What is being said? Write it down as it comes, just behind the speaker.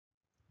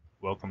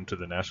Welcome to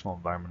the National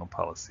Environmental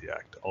Policy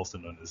Act, also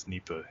known as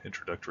NEPA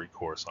Introductory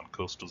Course on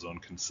Coastal Zone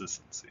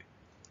Consistency.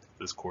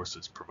 This course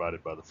is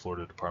provided by the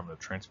Florida Department of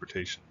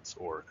Transportation's,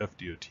 or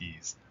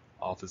FDOT's,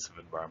 Office of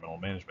Environmental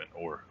Management,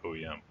 or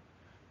OEM.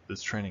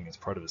 This training is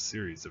part of a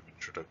series of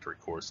introductory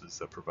courses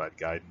that provide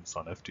guidance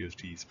on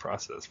FDOT's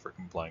process for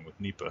complying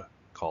with NEPA,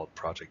 called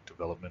Project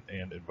Development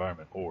and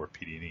Environment, or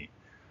PD&E.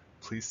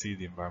 Please see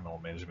the Environmental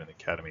Management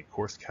Academy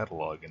course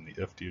catalog in the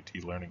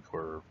FDOT Learning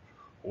Curve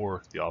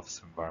or the Office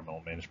of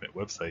Environmental Management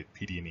website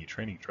PD&E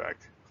training track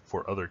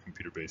for other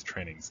computer-based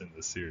trainings in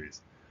this series.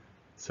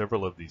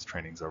 Several of these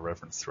trainings are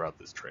referenced throughout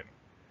this training.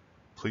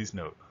 Please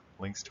note,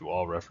 links to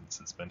all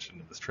references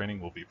mentioned in this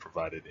training will be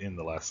provided in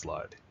the last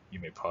slide.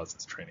 You may pause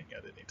this training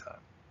at any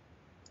time.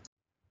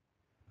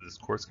 This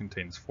course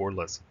contains 4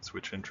 lessons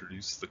which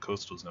introduce the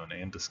coastal zone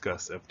and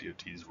discuss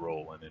FDOT's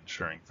role in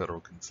ensuring federal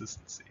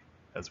consistency,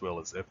 as well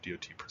as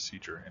FDOT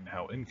procedure and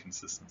how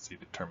inconsistency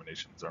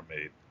determinations are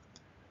made.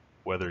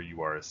 Whether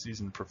you are a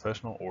seasoned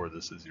professional or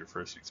this is your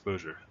first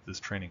exposure,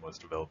 this training was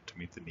developed to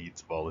meet the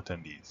needs of all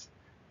attendees.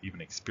 Even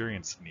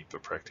experienced NEPA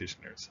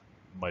practitioners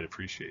might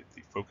appreciate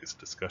the focused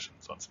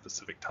discussions on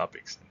specific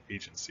topics and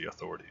agency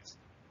authorities.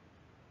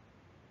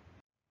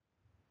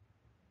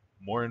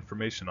 More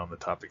information on the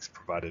topics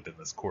provided in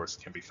this course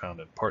can be found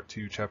in Part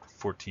 2, Chapter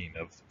 14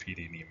 of the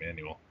PD&E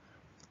Manual.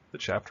 The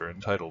chapter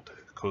entitled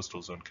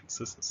Coastal Zone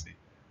Consistency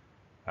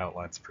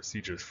outlines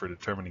procedures for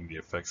determining the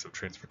effects of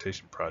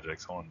transportation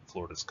projects on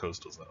Florida's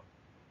coastal zone.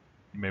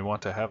 You may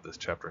want to have this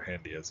chapter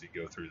handy as you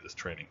go through this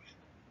training.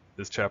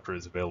 This chapter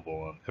is available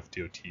on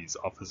FDOT's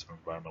Office of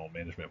Environmental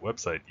Management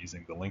website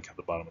using the link at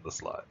the bottom of the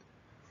slide.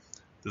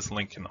 This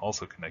link can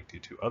also connect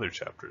you to other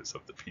chapters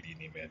of the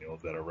PD&E manual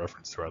that are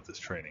referenced throughout this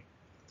training.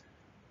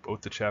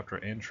 Both the chapter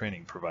and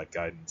training provide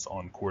guidance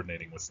on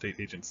coordinating with state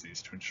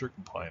agencies to ensure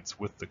compliance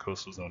with the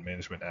Coastal Zone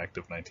Management Act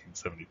of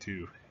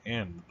 1972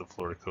 and the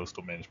Florida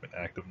Coastal Management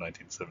Act of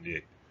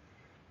 1978.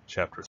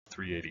 Chapter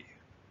 380,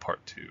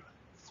 Part 2,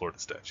 Florida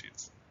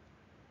Statutes.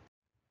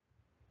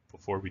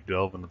 Before we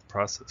delve into the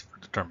process for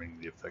determining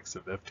the effects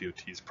of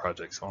FDOT's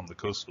projects on the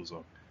coastal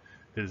zone,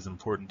 it is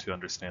important to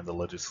understand the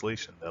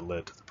legislation that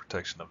led to the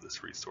protection of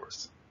this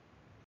resource.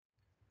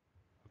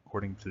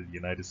 According to the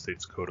United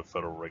States Code of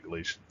Federal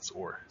Regulations,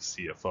 or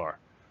CFR,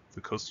 the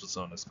coastal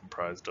zone is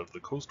comprised of the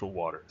coastal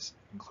waters,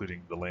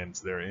 including the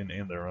lands therein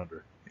and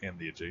thereunder, and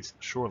the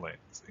adjacent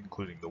shorelands,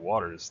 including the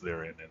waters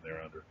therein and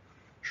thereunder,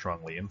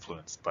 strongly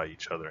influenced by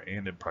each other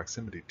and in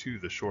proximity to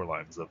the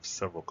shorelines of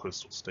several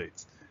coastal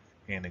states,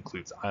 and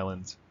includes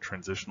islands,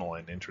 transitional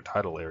and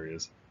intertidal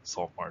areas,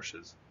 salt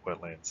marshes,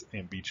 wetlands,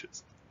 and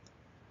beaches.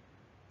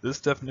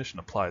 This definition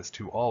applies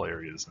to all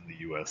areas in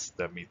the U.S.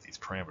 that meet these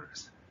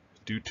parameters.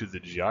 Due to the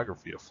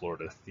geography of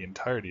Florida, the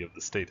entirety of the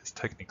state is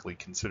technically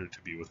considered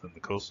to be within the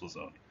coastal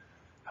zone.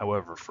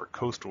 However, for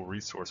coastal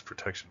resource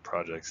protection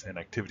projects and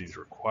activities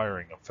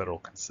requiring a federal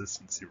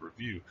consistency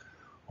review,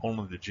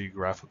 only the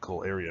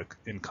geographical area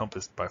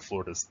encompassed by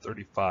Florida's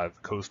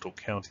 35 coastal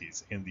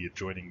counties and the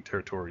adjoining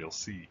territorial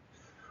sea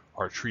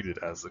are treated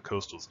as the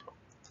coastal zone.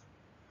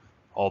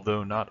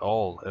 Although not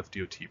all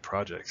FDOT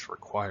projects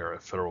require a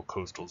federal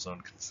coastal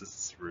zone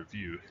consistency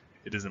review,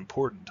 it is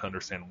important to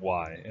understand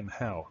why and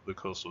how the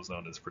coastal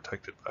zone is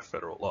protected by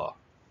federal law.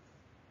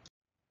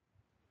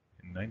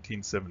 In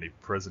 1970,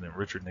 President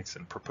Richard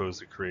Nixon proposed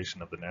the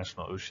creation of the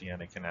National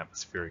Oceanic and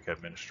Atmospheric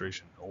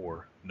Administration,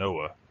 or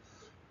NOAA.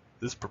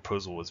 This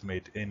proposal was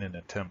made in an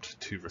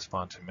attempt to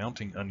respond to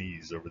mounting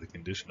unease over the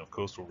condition of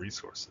coastal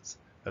resources,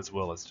 as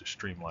well as to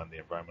streamline the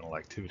environmental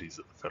activities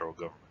of the federal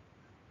government.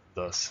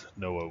 Thus,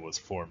 NOAA was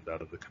formed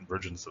out of the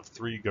convergence of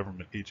 3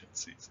 government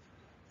agencies: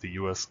 the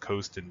U.S.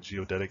 Coast and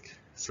Geodetic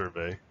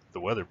Survey, the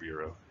Weather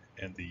Bureau,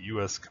 and the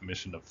U.S.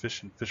 Commission of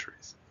Fish and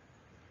Fisheries.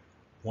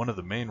 One of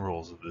the main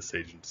roles of this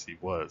agency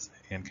was,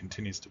 and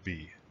continues to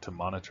be, to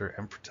monitor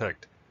and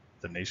protect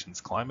the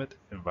nation's climate,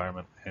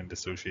 environment, and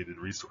associated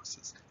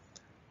resources.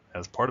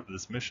 As part of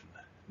this mission,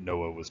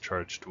 NOAA was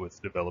charged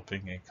with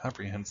developing a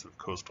comprehensive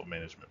coastal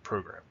management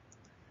program.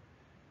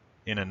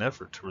 In an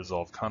effort to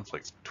resolve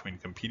conflicts between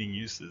competing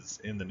uses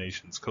in the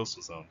nation's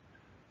coastal zone,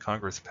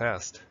 Congress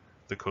passed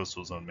the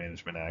Coastal Zone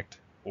Management Act,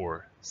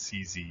 or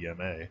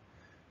CZMA,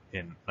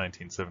 in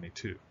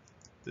 1972.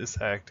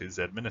 This act is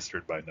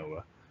administered by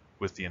NOAA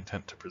with the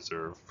intent to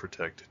preserve,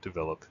 protect,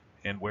 develop,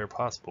 and where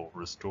possible,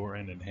 restore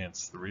and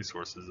enhance the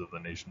resources of the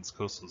nation's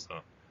coastal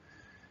zone.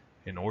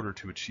 In order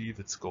to achieve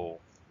its goal,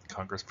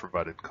 Congress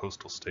provided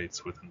coastal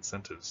states with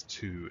incentives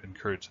to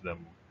encourage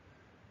them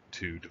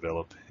to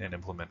develop and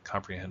implement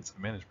comprehensive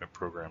management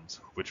programs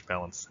which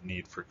balance the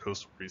need for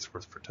coastal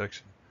resource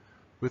protection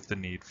with the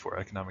need for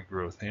economic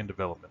growth and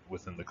development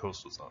within the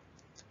coastal zone.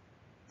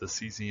 The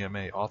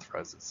CZMA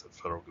authorizes the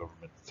federal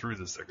government through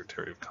the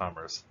Secretary of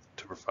Commerce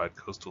to provide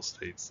coastal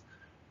states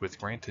with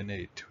grant and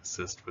aid to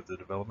assist with the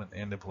development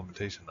and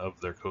implementation of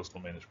their coastal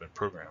management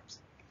programs.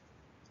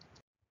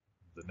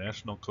 The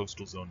National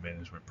Coastal Zone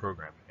Management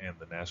Program and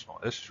the National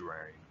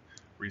Estuarine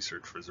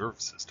Research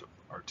Reserve System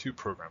are 2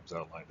 programs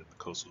outlined in the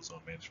Coastal Zone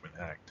Management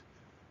Act.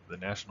 The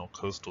National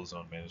Coastal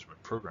Zone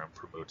Management Program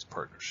promotes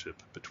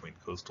partnership between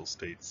coastal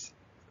states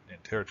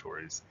and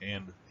territories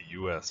and the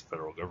U.S.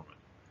 federal government.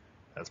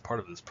 As part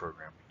of this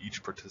program,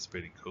 each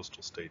participating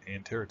coastal state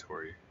and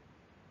territory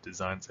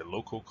designs a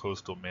local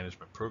coastal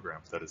management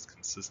program that is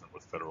consistent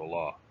with federal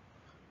law.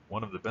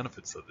 One of the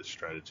benefits of this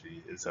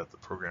strategy is that the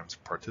program's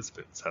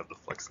participants have the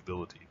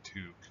flexibility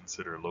to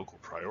consider local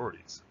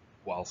priorities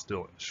while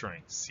still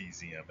ensuring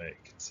CZMA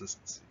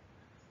consistency.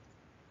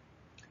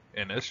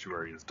 An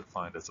estuary is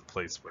defined as a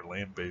place where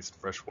land-based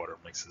freshwater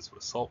mixes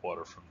with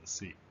saltwater from the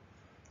sea.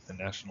 The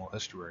National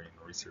Estuarine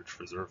Research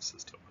Reserve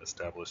System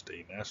established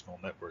a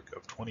national network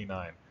of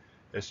 29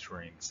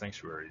 estuarine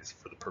sanctuaries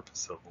for the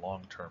purpose of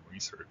long-term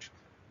research,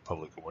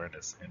 public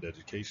awareness, and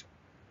education.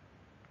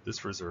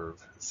 This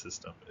reserve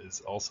system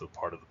is also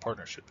part of the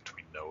partnership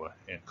between NOAA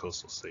and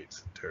coastal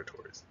states and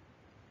territories.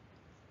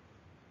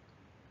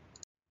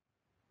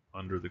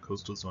 Under the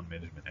Coastal Zone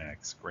Management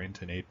Act's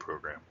Grant and Aid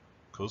Program,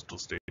 coastal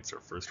states are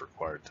first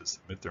required to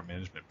submit their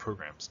management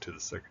programs to the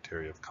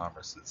Secretary of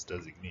Commerce's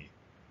designee,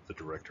 the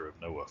Director of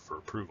NOAA, for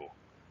approval.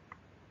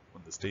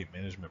 When the state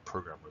management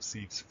program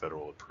receives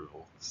federal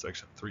approval,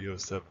 Section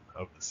 307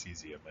 of the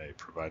CZMA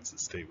provides the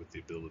state with the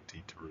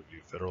ability to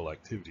review federal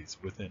activities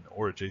within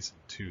or adjacent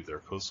to their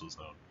coastal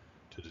zone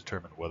to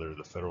determine whether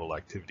the federal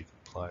activity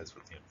complies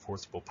with the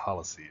enforceable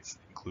policies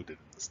included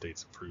in the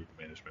state's approved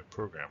management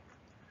program.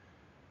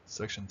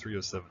 Section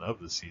 307 of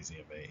the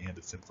CZMA and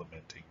its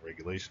implementing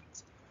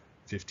regulations,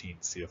 15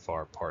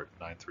 CFR Part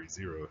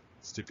 930,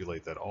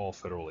 stipulate that all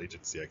federal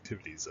agency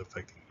activities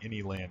affecting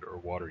any land or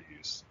water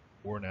use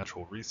or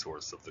natural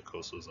resource of the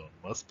coastal zone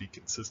must be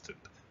consistent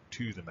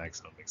to the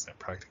maximum extent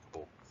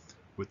practicable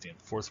with the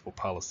enforceable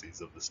policies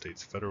of the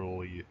state's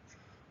federally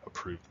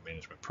approved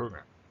management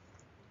program.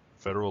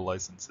 Federal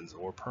licenses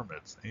or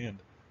permits and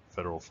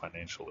federal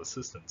financial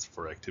assistance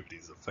for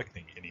activities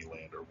affecting any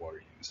land or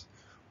water use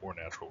or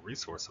natural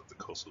resource of the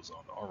coastal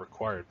zone are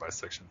required by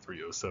Section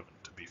 307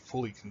 to be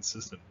fully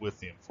consistent with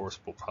the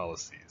enforceable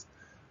policies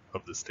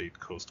of the state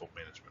coastal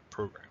management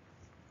program.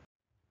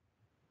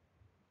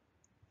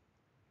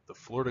 The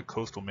Florida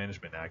Coastal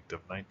Management Act of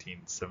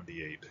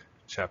 1978,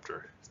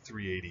 Chapter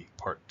 380,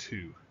 Part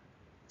 2,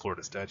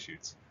 Florida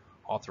Statutes,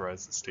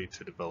 authorized the state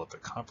to develop a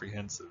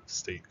comprehensive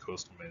state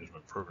coastal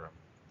management program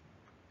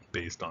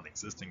based on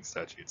existing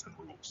statutes and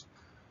rules.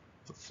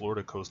 The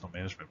Florida Coastal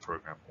Management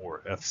Program,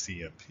 or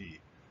FCMP,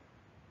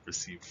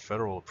 received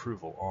federal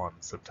approval on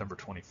September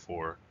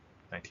 24,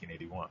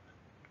 1981.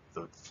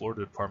 The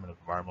Florida Department of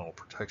Environmental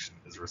Protection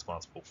is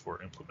responsible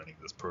for implementing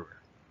this program.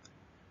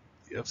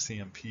 The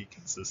FCMP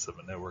consists of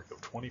a network of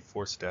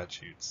 24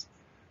 statutes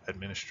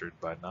administered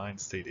by 9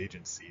 state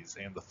agencies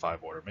and the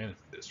 5 water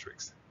management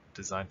districts,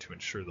 designed to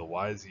ensure the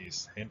wise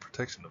use and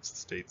protection of the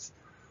state's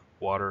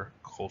water,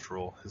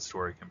 cultural,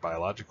 historic, and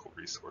biological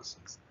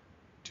resources,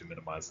 to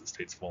minimize the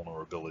state's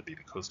vulnerability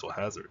to coastal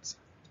hazards,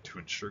 to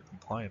ensure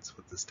compliance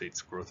with the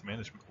state's growth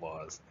management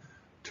laws,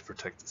 to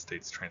protect the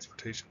state's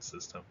transportation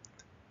system,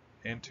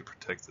 and to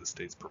protect the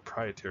state's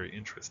proprietary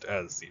interest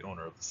as the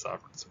owner of the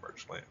sovereign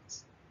submerged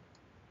lands.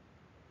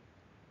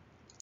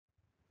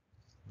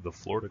 The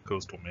Florida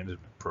Coastal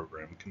Management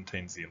Program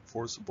contains the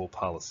enforceable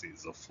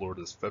policies of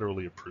Florida's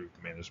federally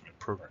approved management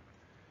program.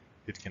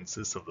 It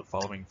consists of the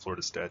following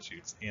Florida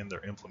statutes and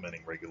their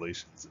implementing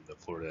regulations in the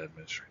Florida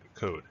Administrative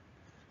Code.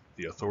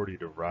 The authority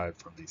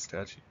derived from these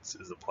statutes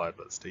is applied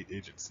by the state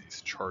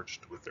agencies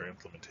charged with their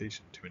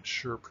implementation to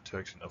ensure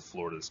protection of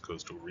Florida's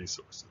coastal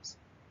resources.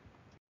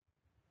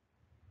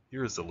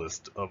 Here is a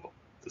list of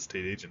the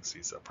state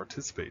agencies that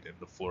participate in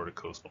the Florida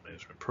Coastal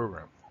Management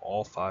Program.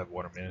 All 5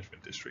 water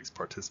management districts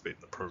participate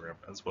in the program,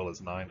 as well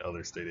as 9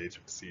 other state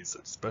agencies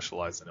that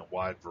specialize in a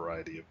wide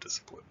variety of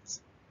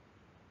disciplines.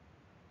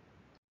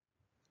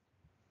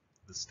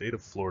 The state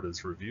of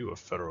Florida's review of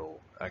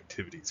federal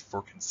activities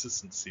for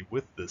consistency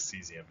with the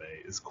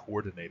CZMA is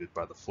coordinated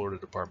by the Florida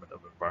Department of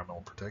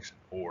Environmental Protection,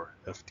 or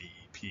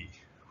FDEP,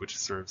 which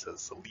serves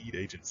as the lead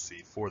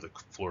agency for the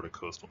Florida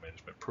Coastal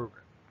Management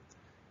Program.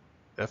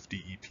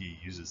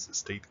 FDEP uses the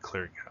State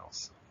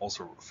Clearinghouse,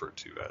 also referred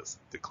to as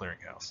the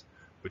Clearinghouse,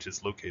 which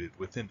is located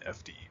within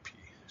FDEP,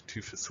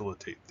 to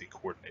facilitate the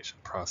coordination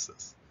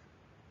process.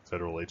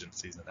 Federal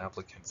agencies and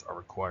applicants are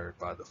required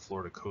by the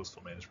Florida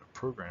Coastal Management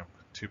Program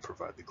to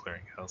provide the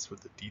Clearinghouse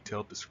with a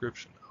detailed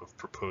description of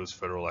proposed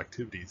federal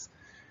activities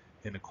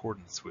in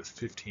accordance with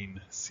 15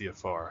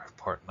 CFR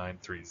Part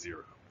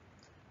 930.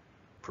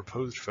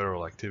 Proposed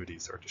federal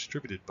activities are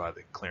distributed by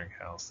the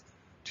Clearinghouse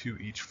to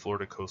each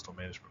Florida Coastal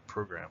Management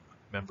Program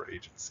member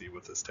agency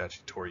with a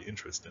statutory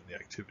interest in the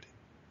activity.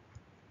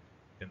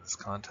 In this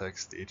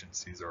context, the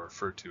agencies are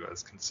referred to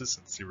as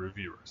consistency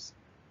reviewers.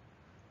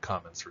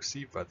 Comments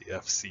received by the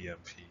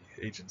FCMP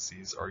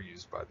agencies are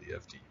used by the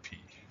FDP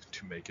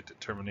to make a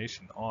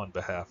determination on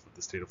behalf of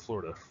the state of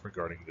Florida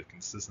regarding the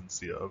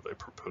consistency of a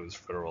proposed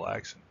federal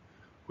action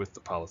with the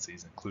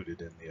policies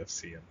included in the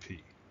FCMP.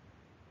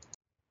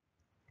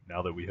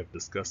 Now that we have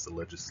discussed the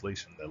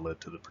legislation that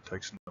led to the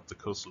protection of the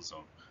coastal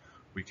zone,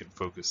 we can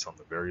focus on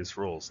the various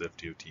roles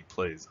FDOT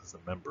plays as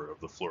a member of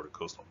the Florida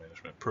Coastal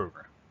Management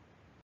Program.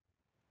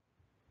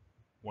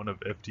 One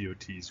of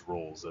FDOT's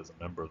roles as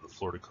a member of the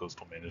Florida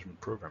Coastal Management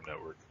Program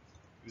Network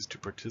is to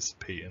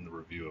participate in the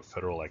review of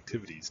federal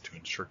activities to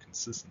ensure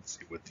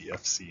consistency with the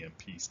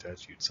FCMP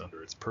statutes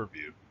under its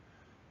purview.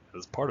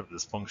 As part of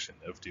this function,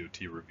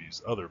 FDOT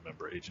reviews other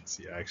member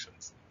agency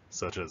actions,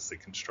 such as the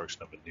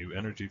construction of a new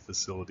energy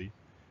facility,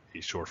 a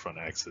shorefront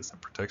access and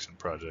protection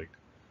project,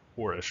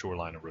 or a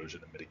shoreline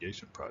erosion and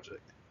mitigation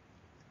project.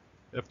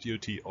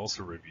 FDOT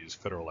also reviews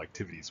federal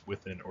activities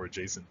within or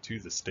adjacent to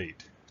the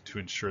state to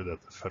ensure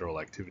that the federal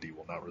activity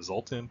will not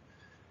result in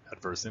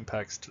adverse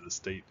impacts to the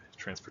state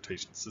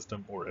transportation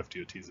system or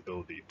FDOT's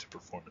ability to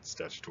perform its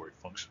statutory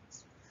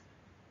functions.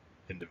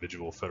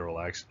 Individual federal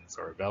actions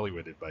are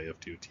evaluated by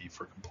FDOT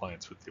for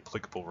compliance with the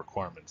applicable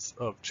requirements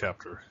of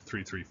Chapter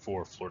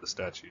 334 Florida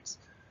Statutes,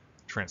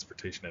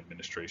 Transportation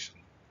Administration,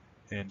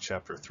 and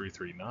Chapter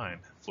 339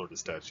 Florida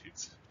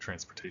Statutes,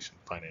 Transportation,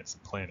 Finance,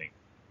 and Planning.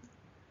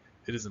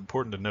 It is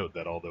important to note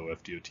that although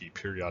FDOT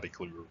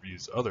periodically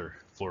reviews other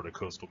Florida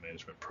Coastal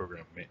Management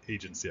Program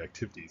agency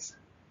activities,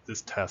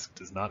 this task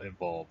does not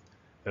involve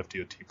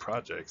FDOT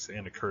projects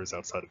and occurs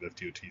outside of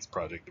FDOT's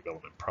project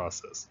development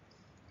process.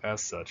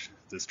 As such,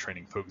 this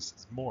training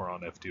focuses more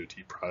on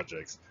FDOT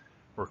projects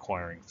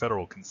requiring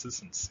federal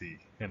consistency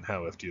in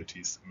how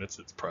FDOT submits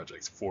its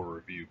projects for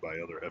review by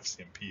other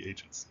FCMP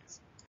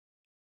agencies.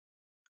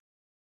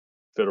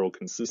 Federal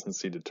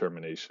consistency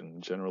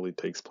determination generally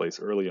takes place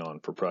early on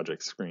for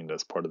projects screened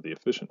as part of the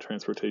Efficient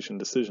Transportation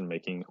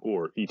Decision-Making,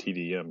 or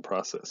ETDM,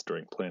 process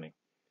during planning.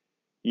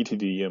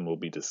 ETDM will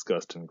be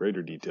discussed in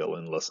greater detail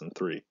in Lesson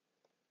 3.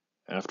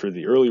 After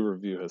the early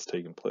review has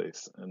taken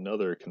place,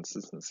 another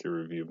consistency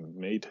review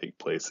may take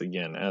place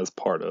again as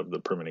part of the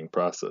permitting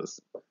process.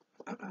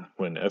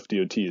 When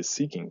FDOT is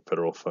seeking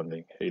federal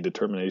funding, a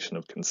determination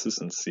of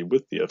consistency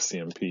with the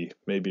FCMP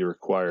may be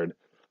required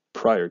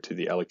prior to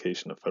the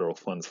allocation of federal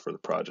funds for the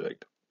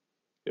project.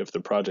 If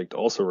the project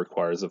also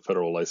requires a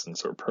federal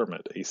license or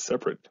permit, a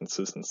separate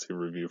consistency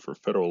review for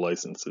federal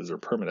licenses or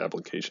permit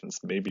applications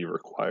may be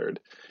required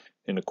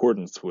in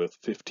accordance with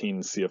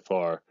 15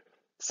 CFR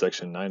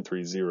Section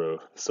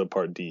 930,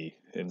 Subpart D,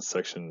 and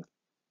Section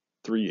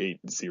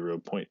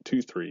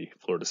 380.23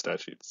 Florida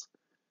statutes.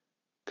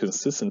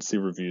 Consistency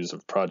reviews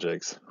of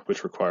projects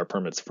which require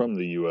permits from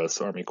the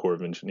U.S. Army Corps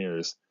of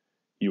Engineers,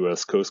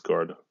 U.S. Coast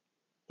Guard,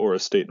 or a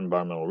state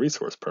environmental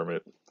resource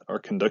permit are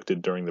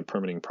conducted during the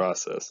permitting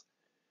process.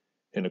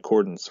 In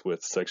accordance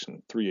with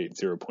Section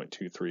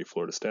 380.23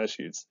 Florida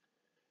statutes,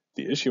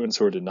 the issuance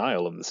or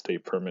denial of the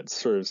state permit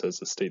serves as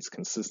the state's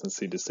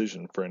consistency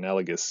decision for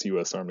analogous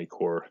U.S. Army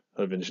Corps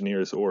of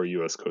Engineers or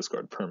U.S. Coast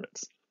Guard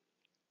permits.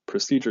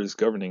 Procedures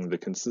governing the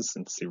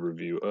consistency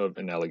review of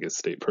analogous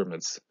state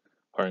permits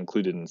are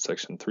included in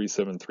Section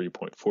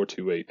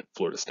 373.428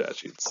 Florida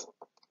statutes.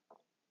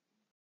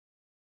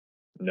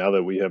 Now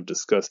that we have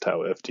discussed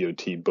how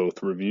FDOT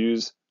both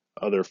reviews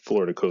other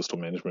Florida Coastal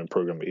Management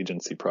Program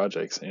agency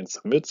projects and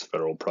submits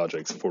federal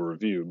projects for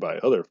review by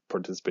other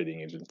participating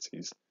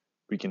agencies,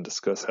 we can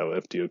discuss how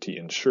FDOT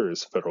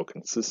ensures federal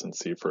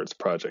consistency for its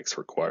projects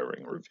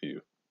requiring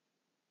review.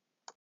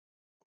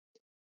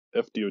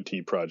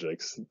 FDOT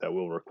projects that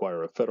will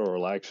require a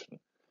federal action,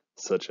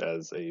 such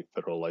as a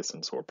federal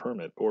license or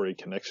permit or a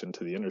connection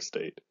to the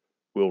interstate,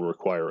 will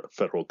require a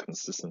federal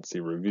consistency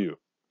review.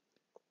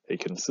 A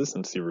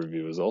consistency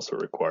review is also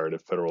required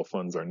if federal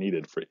funds are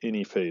needed for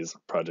any phase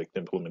of project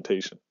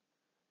implementation.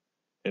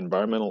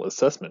 Environmental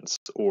assessments,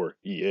 or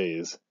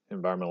EAs,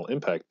 environmental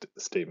impact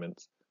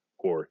statements,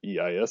 or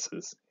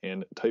EISs,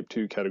 and Type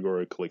 2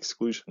 categorical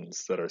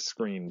exclusions that are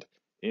screened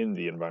in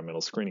the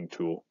environmental screening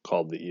tool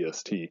called the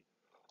EST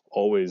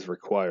always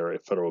require a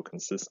federal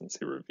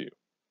consistency review.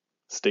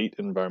 State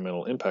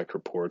environmental impact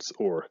reports,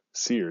 or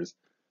SEERs,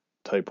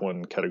 Type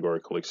 1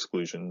 categorical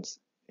exclusions,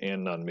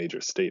 and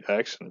non-major state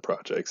action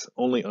projects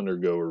only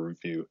undergo a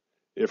review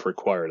if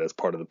required as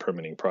part of the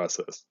permitting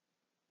process.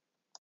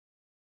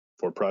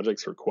 For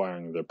projects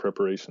requiring the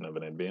preparation of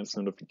an advance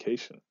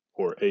notification,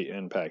 or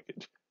AN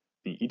package,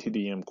 the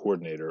ETDM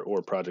coordinator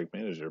or project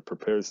manager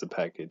prepares the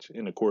package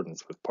in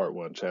accordance with Part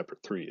 1, Chapter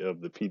 3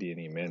 of the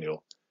PD&E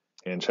manual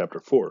and Chapter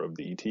 4 of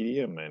the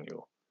ETDM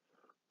manual.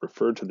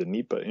 Refer to the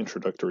NEPA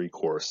introductory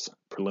course,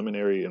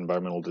 preliminary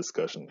environmental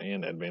discussion,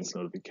 and advance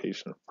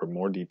notification for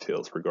more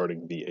details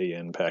regarding the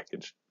AN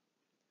package.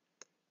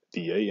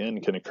 The AN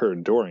can occur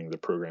during the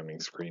programming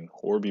screen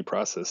or be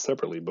processed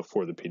separately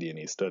before the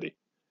PD&E study.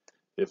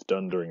 If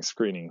done during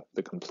screening,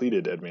 the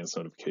completed advance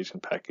notification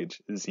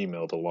package is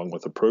emailed along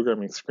with a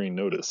programming screen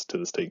notice to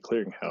the state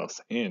clearinghouse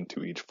and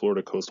to each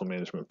Florida Coastal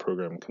Management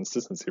Program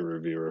consistency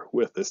reviewer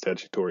with a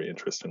statutory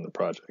interest in the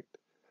project.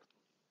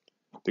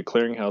 The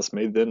clearinghouse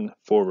may then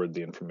forward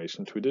the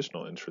information to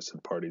additional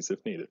interested parties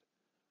if needed.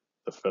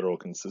 The federal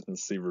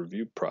consistency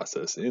review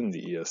process in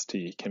the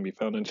EST can be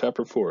found in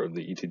Chapter 4 of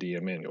the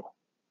ETDM manual.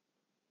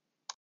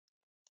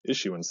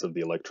 Issuance of the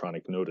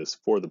electronic notice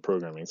for the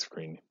programming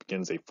screen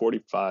begins a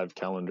 45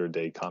 calendar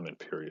day comment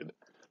period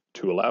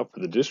to allow for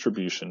the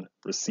distribution,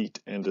 receipt,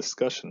 and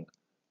discussion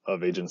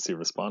of agency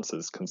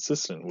responses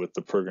consistent with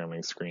the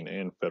programming screen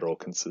and federal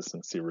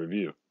consistency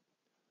review.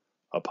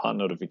 Upon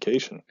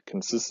notification,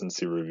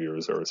 consistency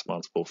reviewers are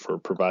responsible for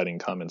providing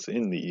comments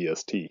in the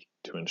EST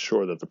to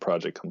ensure that the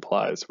project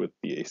complies with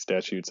the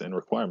statutes and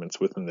requirements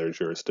within their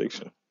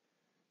jurisdiction.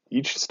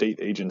 Each state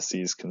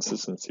agency's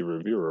consistency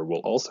reviewer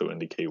will also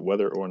indicate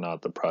whether or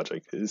not the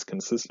project is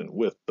consistent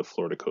with the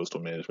Florida Coastal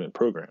Management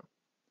Program.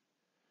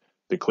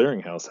 The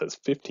clearinghouse has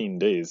 15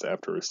 days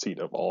after receipt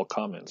of all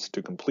comments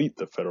to complete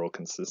the federal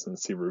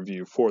consistency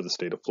review for the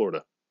state of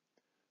Florida.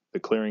 The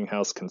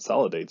clearinghouse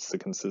consolidates the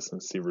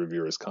consistency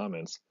reviewer's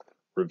comments,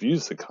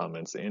 reviews the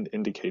comments, and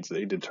indicates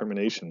a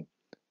determination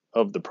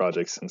of the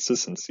project's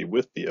consistency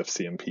with the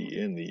FCMP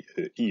in the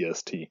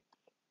EST.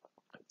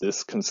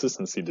 This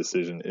consistency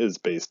decision is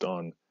based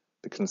on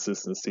the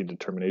consistency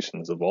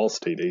determinations of all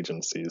state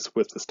agencies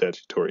with a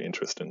statutory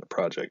interest in the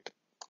project.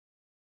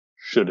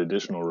 Should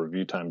additional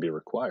review time be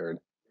required,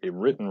 a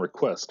written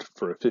request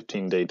for a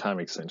 15-day time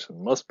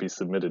extension must be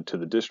submitted to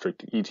the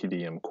district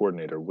ETDM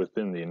coordinator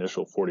within the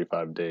initial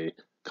 45-day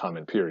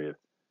comment period.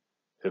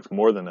 If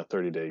more than a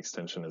 30-day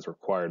extension is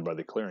required by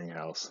the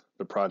clearinghouse,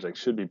 the project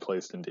should be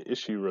placed into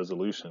issue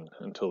resolution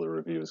until the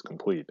review is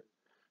complete.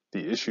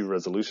 The issue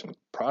resolution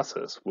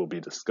process will be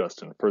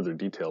discussed in further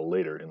detail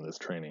later in this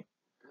training.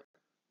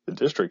 The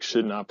district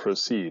should not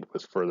proceed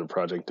with further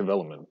project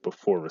development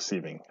before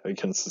receiving a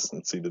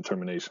consistency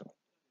determination.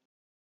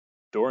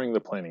 During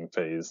the planning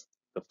phase,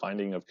 the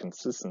finding of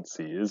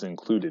consistency is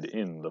included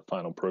in the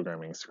final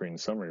programming screen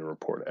summary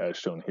report as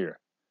shown here.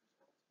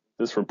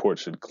 This report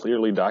should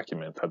clearly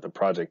document that the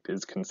project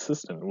is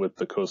consistent with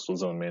the Coastal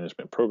Zone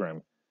Management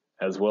Program,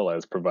 as well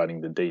as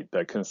providing the date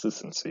that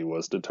consistency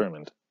was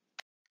determined.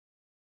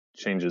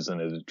 Changes in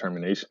a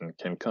determination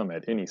can come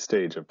at any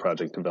stage of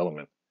project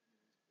development.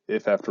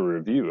 If after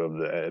review of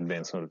the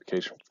advance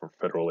notification for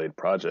federal aid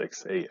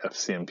projects, a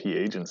FCMP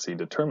agency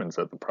determines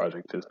that the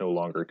project is no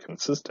longer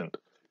consistent,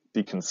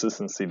 the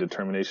consistency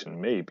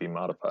determination may be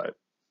modified.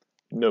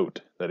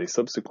 Note that a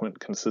subsequent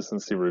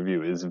consistency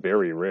review is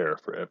very rare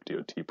for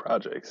FDOT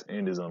projects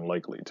and is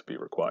unlikely to be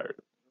required.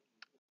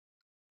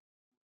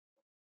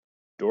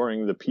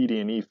 During the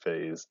PD&E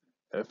phase,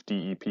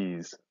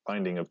 FDEP's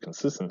finding of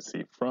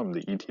consistency from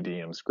the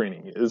ETDM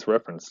screening is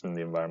referenced in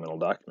the environmental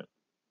document.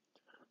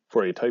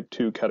 For a Type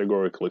 2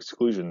 categorical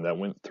exclusion that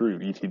went through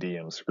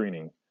ETDM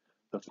screening,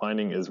 the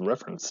finding is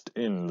referenced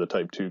in the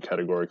Type 2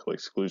 categorical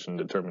exclusion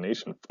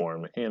determination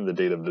form and the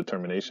date of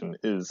determination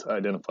is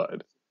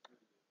identified.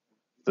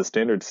 The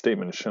standard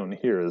statement shown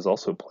here is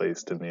also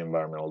placed in the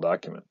environmental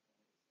document.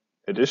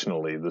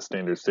 Additionally, the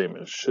standard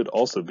statement should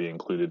also be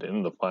included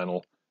in the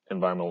final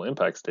Environmental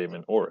Impact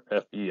Statement, or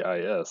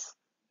FEIS,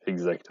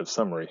 executive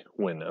summary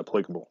when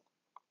applicable.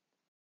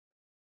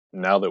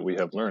 Now that we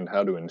have learned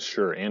how to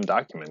ensure and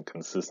document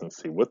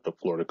consistency with the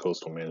Florida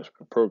Coastal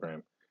Management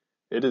Program,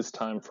 it is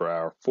time for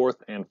our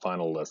fourth and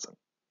final lesson.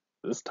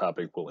 This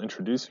topic will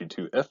introduce you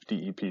to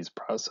FDEP's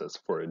process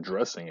for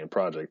addressing a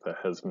project that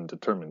has been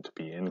determined to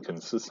be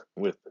inconsistent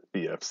with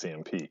the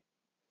FCMP.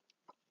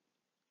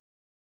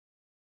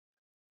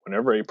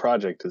 Whenever a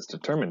project is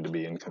determined to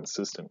be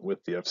inconsistent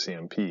with the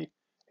FCMP,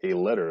 a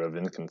letter of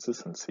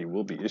inconsistency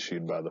will be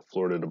issued by the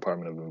Florida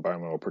Department of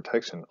Environmental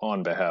Protection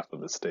on behalf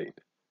of the state.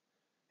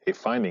 A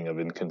finding of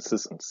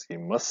inconsistency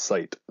must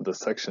cite the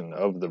section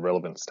of the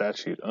relevant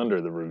statute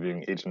under the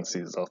reviewing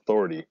agency's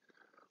authority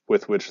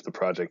with which the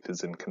project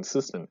is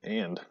inconsistent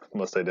and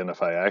must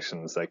identify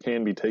actions that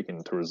can be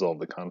taken to resolve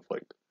the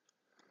conflict.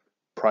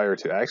 Prior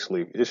to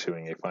actually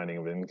issuing a finding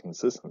of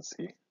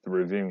inconsistency, the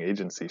reviewing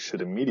agency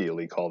should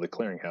immediately call the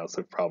clearinghouse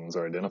if problems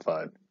are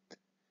identified.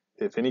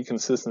 If any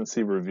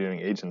consistency reviewing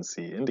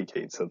agency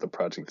indicates that the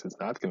project is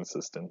not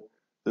consistent,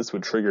 this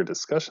would trigger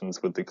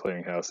discussions with the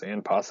clearinghouse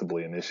and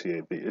possibly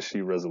initiate the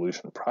issue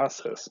resolution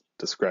process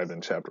described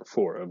in Chapter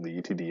 4 of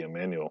the ETDM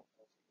manual.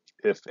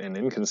 If an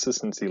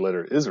inconsistency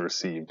letter is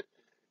received,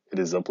 it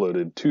is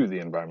uploaded to the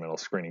environmental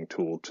screening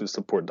tool to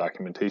support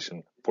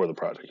documentation for the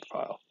project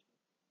file.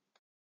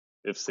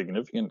 If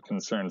significant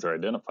concerns are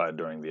identified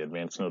during the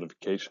advance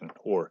notification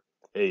or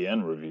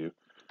AN review,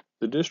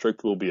 the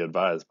district will be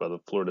advised by the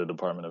Florida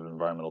Department of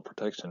Environmental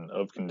Protection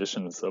of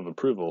conditions of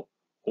approval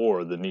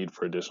or the need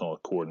for additional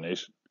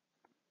coordination.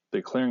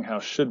 The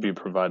clearinghouse should be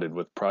provided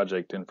with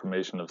project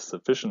information of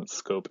sufficient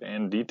scope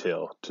and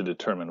detail to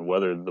determine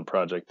whether the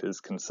project is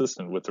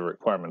consistent with the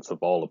requirements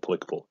of all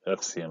applicable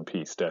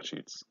FCMP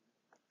statutes.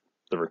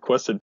 The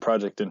requested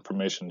project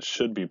information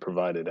should be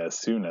provided as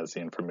soon as the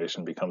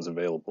information becomes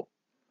available.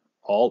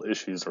 All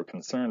issues or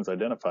concerns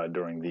identified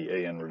during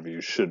the AN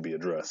review should be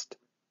addressed.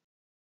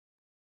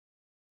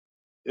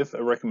 If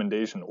a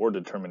recommendation or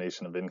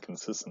determination of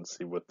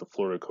inconsistency with the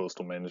Florida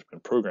Coastal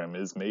Management Program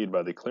is made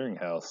by the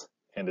clearinghouse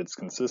and its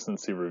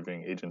consistency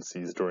reviewing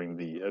agencies during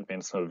the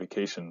advance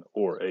notification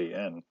or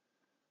AN,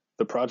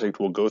 the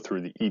project will go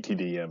through the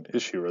ETDM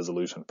issue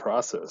resolution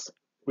process,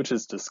 which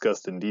is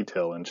discussed in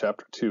detail in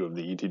Chapter 2 of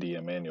the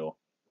ETDM manual.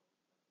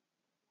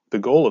 The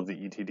goal of the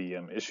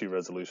ETDM issue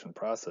resolution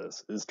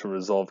process is to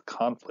resolve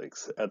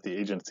conflicts at the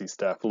agency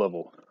staff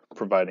level,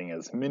 providing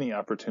as many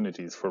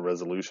opportunities for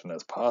resolution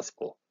as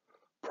possible,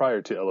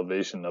 prior to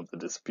elevation of the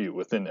dispute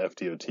within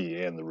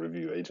FDOT and the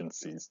review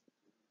agencies.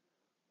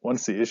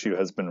 Once the issue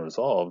has been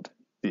resolved,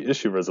 the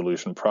issue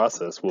resolution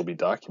process will be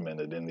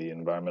documented in the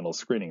Environmental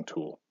Screening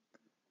Tool.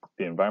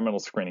 The Environmental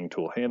Screening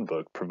Tool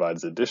Handbook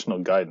provides additional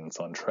guidance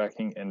on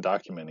tracking and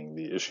documenting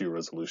the issue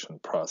resolution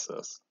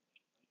process.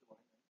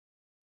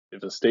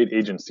 If a state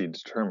agency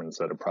determines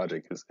that a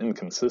project is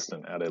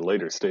inconsistent at a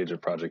later stage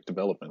of project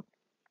development,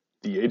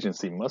 the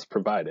agency must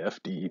provide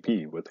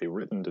FDEP with a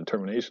written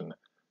determination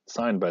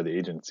signed by the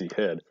agency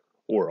head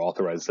or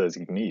authorized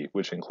designee,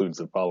 which includes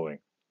the following.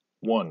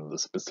 1. The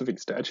specific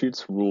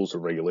statutes, rules, or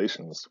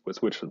regulations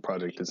with which the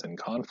project is in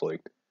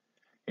conflict,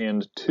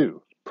 and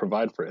 2.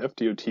 Provide for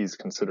FDOT's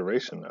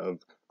consideration of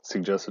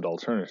suggested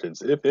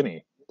alternatives, if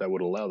any, that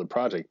would allow the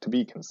project to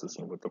be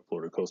consistent with the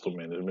Florida Coastal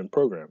Management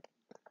Program.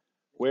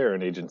 Where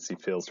an agency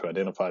fails to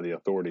identify the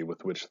authority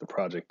with which the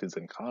project is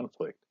in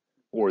conflict,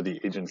 or the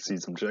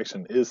agency's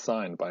objection is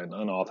signed by an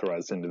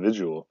unauthorized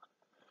individual,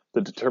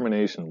 the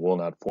determination will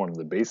not form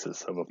the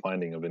basis of a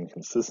finding of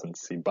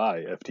inconsistency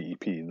by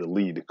FDEP, the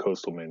lead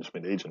coastal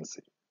management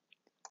agency.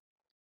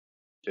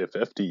 If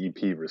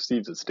FDEP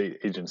receives a state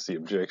agency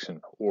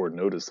objection or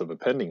notice of a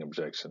pending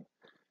objection,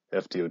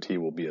 FDOT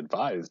will be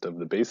advised of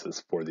the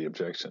basis for the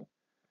objection.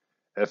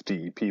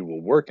 FDEP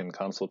will work in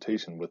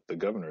consultation with the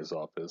Governor's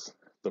Office,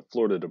 the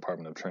Florida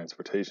Department of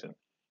Transportation,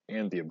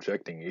 and the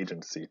objecting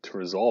agency to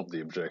resolve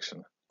the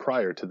objection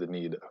prior to the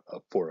need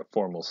for a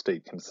formal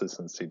state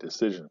consistency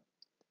decision.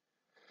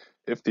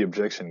 If the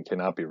objection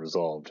cannot be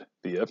resolved,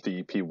 the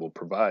FDEP will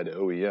provide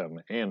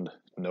OEM and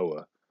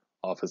NOAA,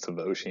 Office of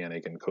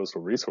Oceanic and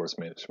Coastal Resource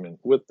Management,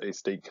 with a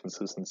state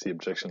consistency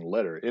objection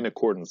letter in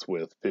accordance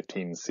with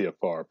 15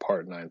 CFR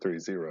Part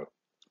 930.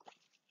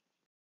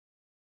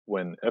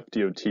 When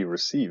FDOT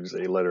receives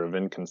a letter of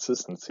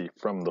inconsistency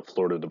from the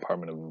Florida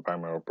Department of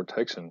Environmental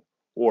Protection,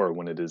 or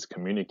when it is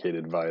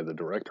communicated via the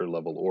director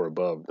level or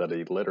above that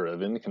a letter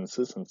of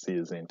inconsistency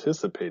is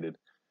anticipated,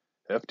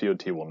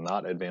 FDOT will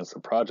not advance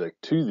the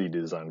project to the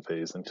design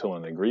phase until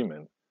an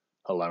agreement,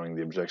 allowing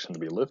the objection to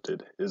be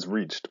lifted, is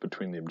reached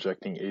between the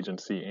objecting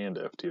agency and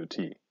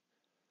FDOT.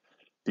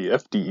 The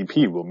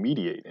FDEP will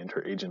mediate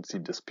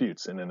interagency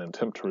disputes in an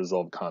attempt to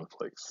resolve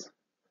conflicts.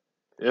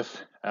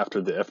 If,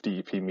 after the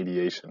FDEP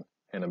mediation,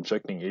 an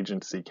objecting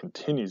agency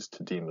continues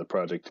to deem the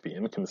project to be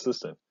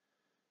inconsistent,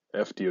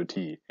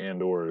 FDOT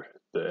and/or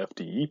the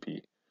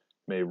FDEP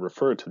may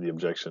refer to the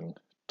objection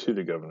to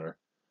the Governor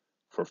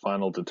for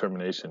final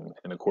determination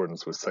in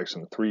accordance with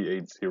Section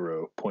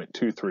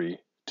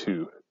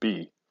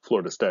 380.232b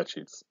Florida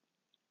statutes.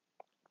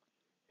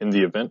 In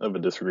the event of a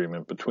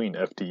disagreement between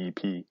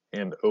FDEP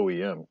and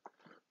OEM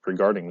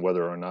regarding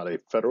whether or not a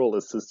federal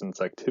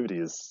assistance activity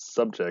is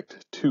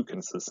subject to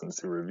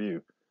consistency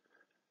review,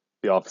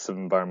 the Office of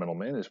Environmental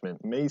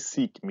Management may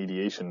seek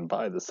mediation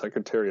by the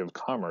Secretary of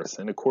Commerce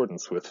in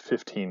accordance with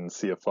 15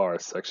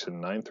 CFR Section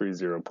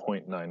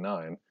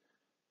 930.99.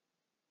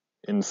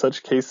 In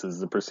such cases,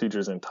 the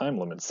procedures and time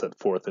limits set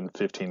forth in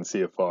 15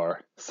 CFR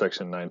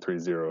Section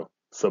 930,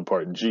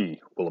 Subpart G,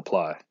 will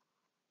apply.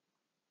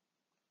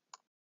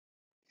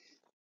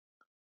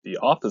 The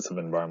Office of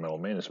Environmental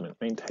Management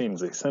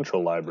maintains a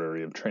central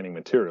library of training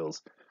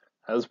materials,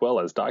 as well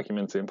as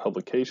documents and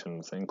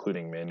publications,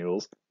 including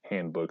manuals,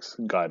 handbooks,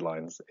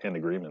 guidelines, and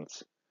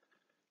agreements.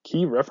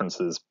 Key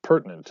references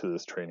pertinent to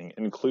this training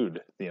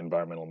include the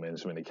Environmental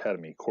Management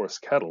Academy course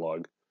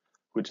catalog,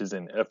 which is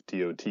in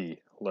FDOT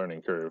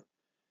Learning Curve,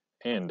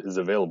 and is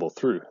available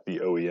through the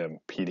OEM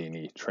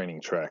PD&E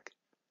training track.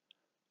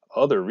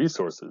 Other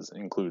resources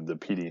include the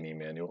PD&E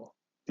manual,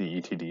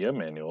 the ETDM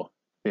manual,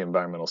 the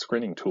Environmental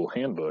Screening Tool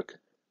Handbook,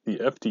 the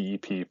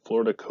FDEP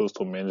Florida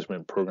Coastal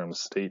Management Program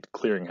State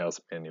Clearinghouse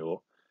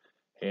Manual,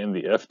 and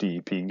the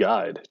FDEP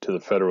Guide to the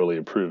Federally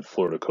Approved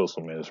Florida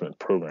Coastal Management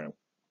Program.